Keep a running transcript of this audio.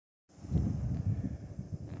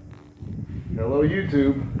Hello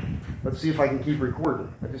YouTube. Let's see if I can keep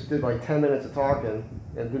recording. I just did like 10 minutes of talking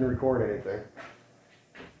and didn't record anything.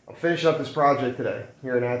 I'm finishing up this project today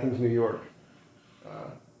here in Athens, New York.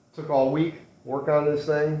 Took all week, work on this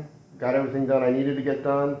thing, got everything done I needed to get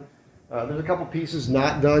done. There's a couple pieces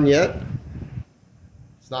not done yet.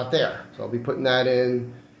 It's not there, so I'll be putting that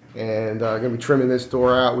in, and I'm going to be trimming this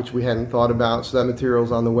door out, which we hadn't thought about, so that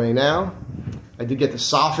material's on the way now. I did get the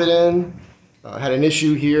soffit in. Had an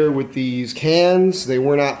issue here with these cans. They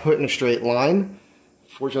were not put in a straight line.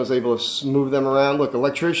 Fortunately, I was able to move them around. Look,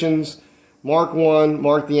 electricians, mark one,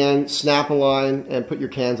 mark the end, snap a line, and put your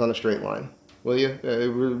cans on a straight line. Will you?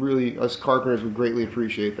 Really, us carpenters would greatly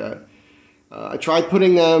appreciate that. I tried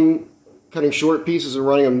putting them, cutting short pieces and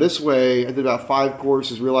running them this way. I did about 5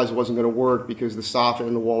 courses, realized it wasn't going to work because the soffit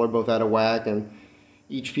and the wall are both out of whack, and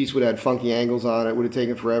each piece would have had funky angles on it. Would have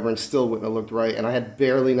taken forever and still wouldn't have looked right. And I had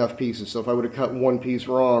barely enough pieces, so if I would have cut one piece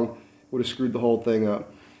wrong, would have screwed the whole thing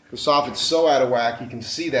up. The soffit's so out of whack, you can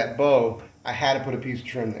see that bow. I had to put a piece of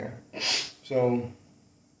trim there. So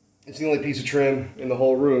it's the only piece of trim in the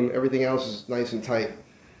whole room. Everything else is nice and tight.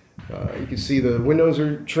 You can see the windows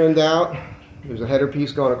are trimmed out. There's a header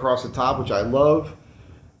piece going across the top, which I love.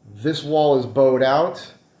 This wall is bowed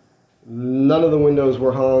out. None of the windows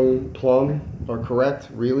were hung plumb or correct,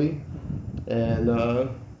 really. And the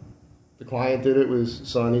client did it with his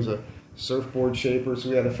son. He's a surfboard shaper, so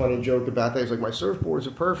we had a funny joke about that. He's like, my surfboards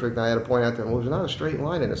are perfect. And I had to point out to him, well, there's not a straight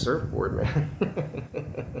line in a surfboard,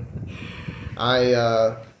 man.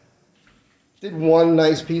 I did one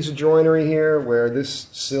nice piece of joinery here where this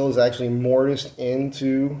sill is actually mortised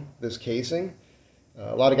into this casing.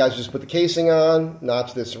 A lot of guys just put the casing on,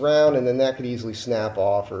 notch this around, and then that could easily snap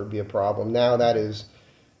off or be a problem. Now that is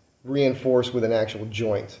reinforced with an actual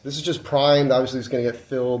joint. This is just primed. Obviously it's going to get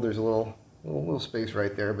filled. There's a little space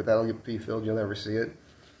right there, but that'll get filled. You'll never see it.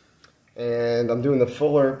 And I'm doing the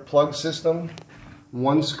fuller plug system.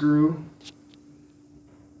 1 screw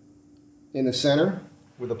in the center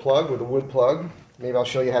with a plug, with a wood plug. Maybe I'll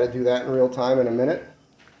show you how to do that in real time in a minute.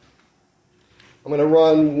 I'm going to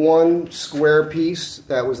run 1 square piece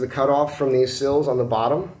that was the cutoff from these sills on the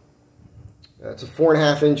bottom. It's a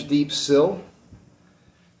 4.5 inch deep sill.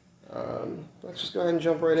 Let's just go ahead and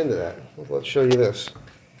jump right into that. Let's show you this.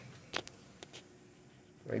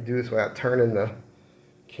 I do this without turning the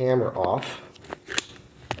camera off.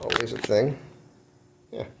 Always a thing.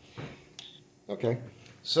 Yeah. Okay.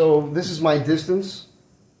 So this is my distance.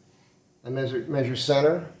 I measure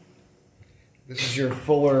center. This is your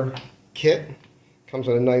fuller kit. Comes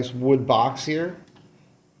in a nice wood box here.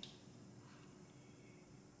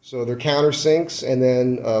 So they're countersinks and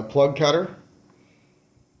then a plug cutter.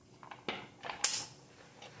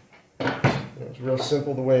 It's real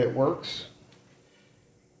simple the way it works.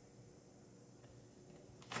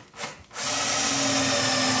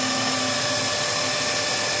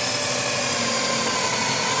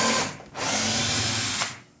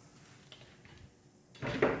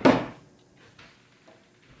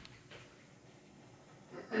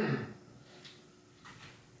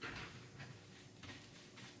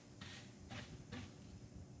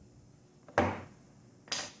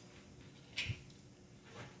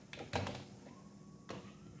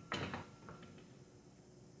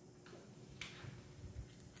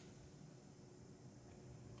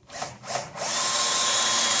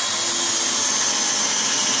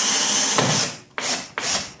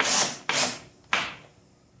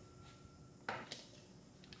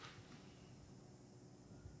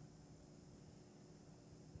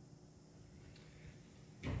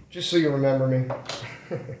 Just so you remember me,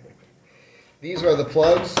 these are the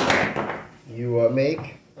plugs you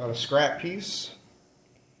make on a scrap piece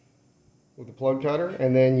with the plug cutter,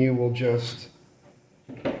 and then you will just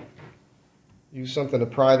use something to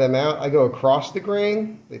pry them out. I go across the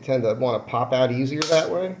grain. They tend to want to pop out easier that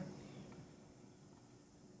way.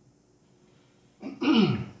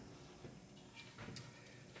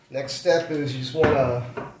 Next step is you just want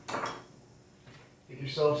to get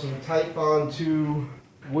yourself some Type-On 2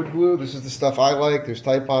 wood glue. This is the stuff I like. There's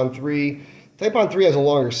Type-On 3. Type-On 3 has a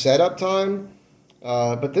longer setup time,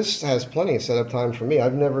 but this has plenty of setup time for me.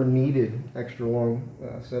 I've never needed extra long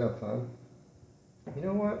setup time. You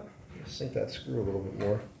know what? Let's sink that screw a little bit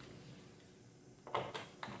more.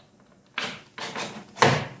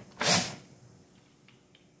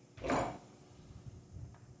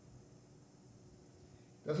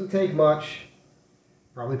 Doesn't take much.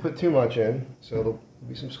 Probably put too much in, so there'll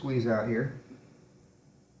be some squeeze out here.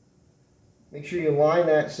 Make sure you line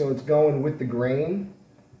that so it's going with the grain.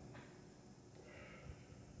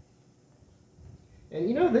 And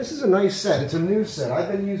you know, this is a nice set. It's a new set.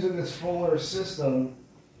 I've been using this fuller system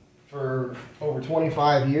for over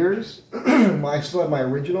 25 years. I still have my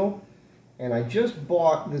original, and I just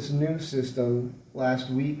bought this new system last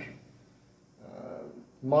week.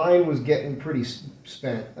 Mine was getting pretty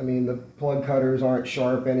spent. I mean, the plug cutters aren't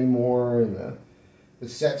sharp anymore, and the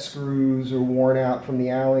set screws are worn out from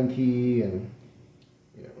the Allen key, and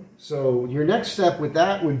you know. So your next step with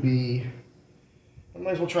that would be, I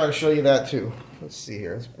might as well try to show you that too. Let's see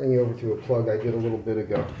here. Let's bring you over to a plug I did a little bit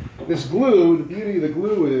ago. This glue, the beauty of the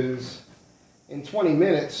glue is, in 20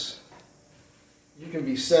 minutes, you can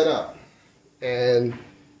be set up and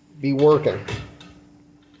be working.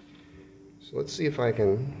 So let's see if I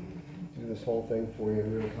can do this whole thing for you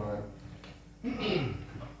in real time.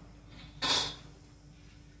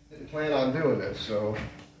 Didn't plan on doing this, so.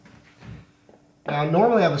 Now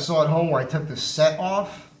normally I have a saw at home where I took the set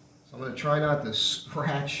off, so I'm going to try not to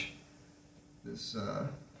scratch this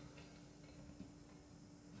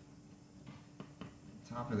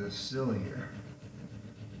top of this sill here.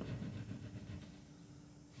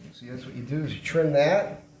 See, that's what you do is you trim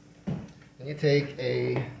that. And you take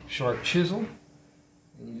a sharp chisel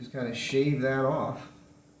and you just kind of shave that off.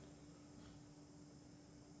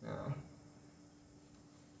 Now,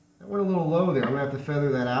 that went a little low there. I'm going to have to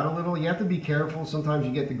feather that out a little. You have to be careful. Sometimes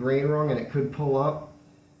you get the grain wrong and it could pull up.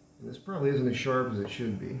 And this probably isn't as sharp as it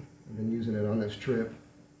should be. I've been using it on this trip.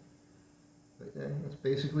 But yeah, that's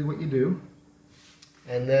basically what you do.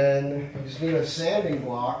 And then you just need a sanding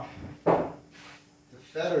block to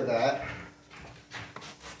feather that.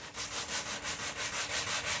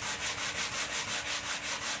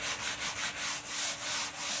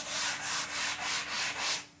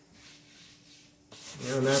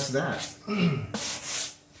 And that's that.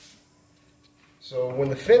 So when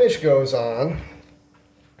the finish goes on,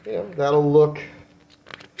 you know, that'll look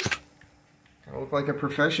like a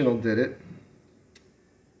professional did it.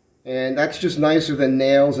 And that's just nicer than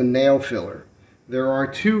nails and nail filler. There are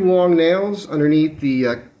 2 long nails underneath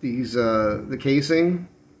the casing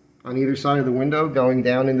on either side of the window going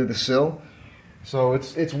down into the sill. So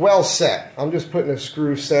it's well set. I'm just putting a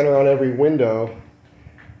screw center on every window.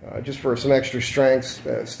 Just for some extra strength,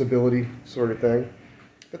 stability sort of thing.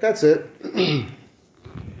 But that's it.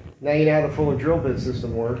 Now you know how the fuller drill bit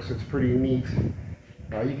system works. It's pretty neat.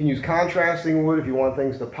 You can use contrasting wood if you want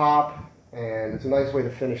things to pop, and it's a nice way to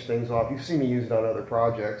finish things off. You've seen me use it on other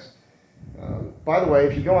projects. By the way,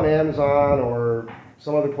 if you go on Amazon or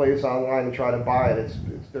some other place online and try to buy it,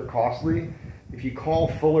 they're costly. If you call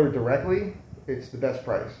Fuller directly, it's the best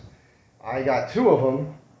price. I got 2 of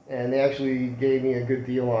them, and they actually gave me a good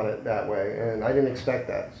deal on it that way, and I didn't expect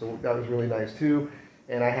that, so that was really nice too.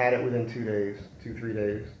 And I had it within 2-3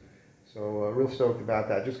 days. So real stoked about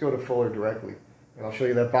that. Just go to Fuller directly. And I'll show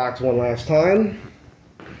you that box one last time.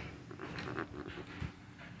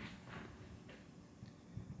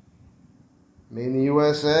 Made in the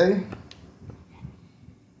USA.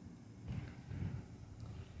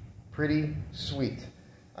 Pretty sweet.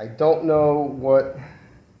 I don't know what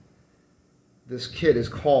this kit is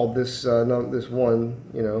called, this one,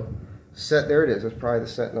 you know, set. There it is. That's probably the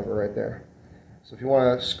set number right there. So if you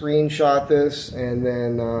want to screenshot this and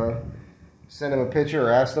then send them a picture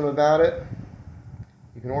or ask them about it,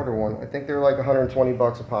 you can order one. I think they're like 120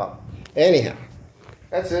 bucks a pop. Anyhow,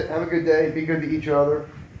 that's it. Have a good day. Be good to each other.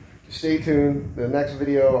 Stay tuned. The next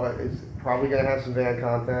video is probably going to have some van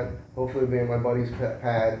content. Hopefully it'll be in my buddy's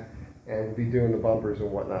pad, and we'll be doing the bumpers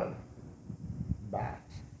and whatnot. Bye.